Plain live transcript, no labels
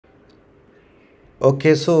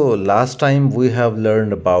Okay, so last time we have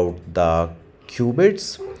learned about the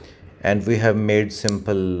qubits and we have made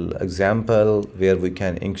simple example where we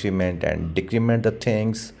can increment and decrement the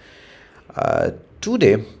things.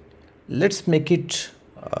 Today, let's make it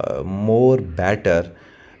more better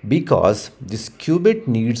because this qubit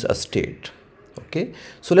needs a state. Okay,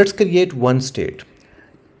 so let's create one state.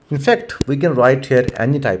 In fact, we can write here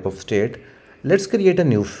any type of state. Let's create a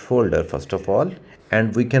new folder first of all,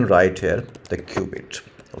 and we can write here the qubit.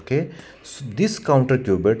 Okay, so this counter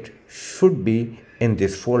qubit should be in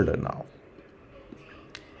this folder now.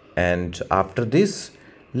 And after this,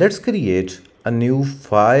 let's create a new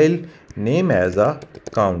file name as a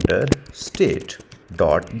counter state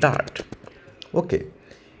dot. Okay,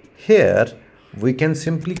 here we can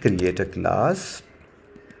simply create a class,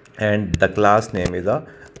 and the class name is a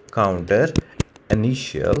counter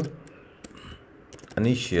initial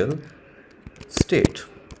state.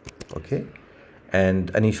 Okay, and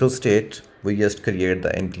initial state, we just create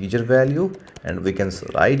the integer value, and we can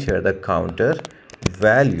write here the counter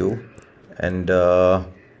value, and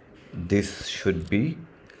this should be,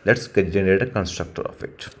 let's generate a constructor of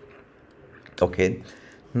it. Okay,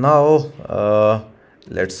 now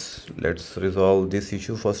let's resolve this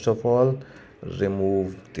issue. First of all,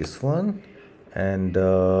 remove this one, and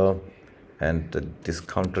this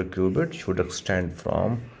counter qubit should extend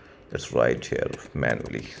from, let's write here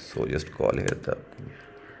manually, so just call here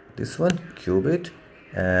this one qubit,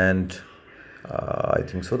 and I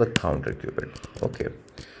think so the counter qubit. Okay,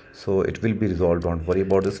 so it will be resolved, don't worry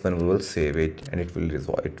about this. When we will save it, and it will be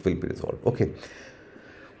resolved. Okay,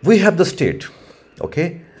 we have the state.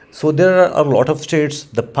 Okay, so there are a lot of states: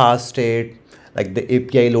 the pass state, like the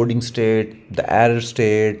API loading state, the error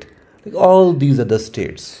state, like all these are the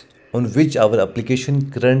states on which our application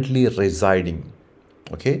currently residing.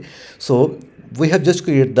 Okay, so we have just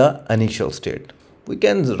created the initial state. We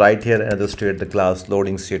can write here another state, the class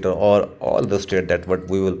loading state, or all the state that what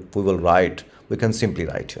we will write, we can simply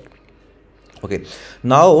write here. Okay,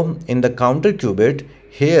 now in the counter qubit,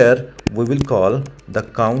 here we will call the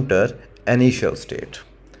counter initial state.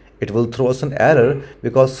 It will throw us an error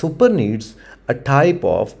because super needs a type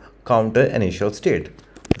of counter initial state.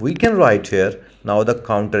 We can write here now the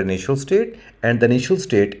counter initial state, and the initial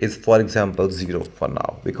state is, for example, 0 for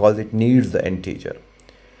now because it needs the integer.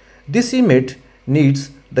 This emit needs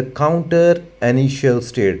the counter initial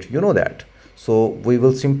state, you know that. So we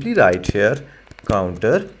will simply write here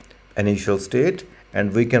counter initial state,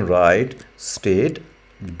 and we can write state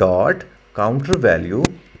dot counter value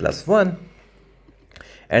plus 1.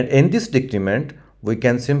 And in this decrement, we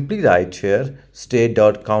can simply write here state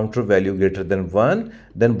dot counter value greater than 1.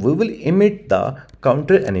 Then we will emit the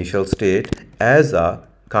counter initial state as a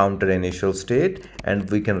counter initial state, and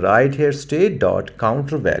we can write here state dot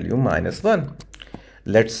counter value minus 1.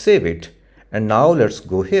 Let's save it, and now let's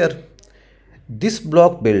go here. This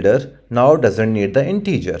block builder now doesn't need the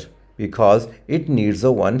integer because it needs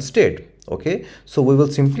a one state. Okay, so we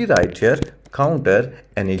will simply write here counter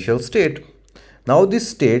initial state. Now this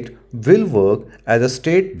state will work as a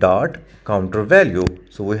state dot counter value,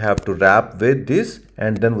 so we have to wrap with this,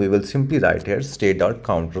 and then we will simply write here state dot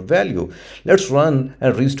counter value. Let's run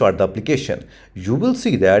and restart the application. You will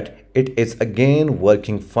see that it is again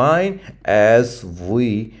working fine as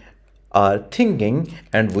we are thinking,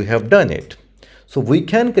 and we have done it. So we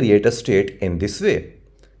can create a state in this way.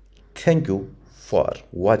 Thank you for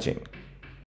watching.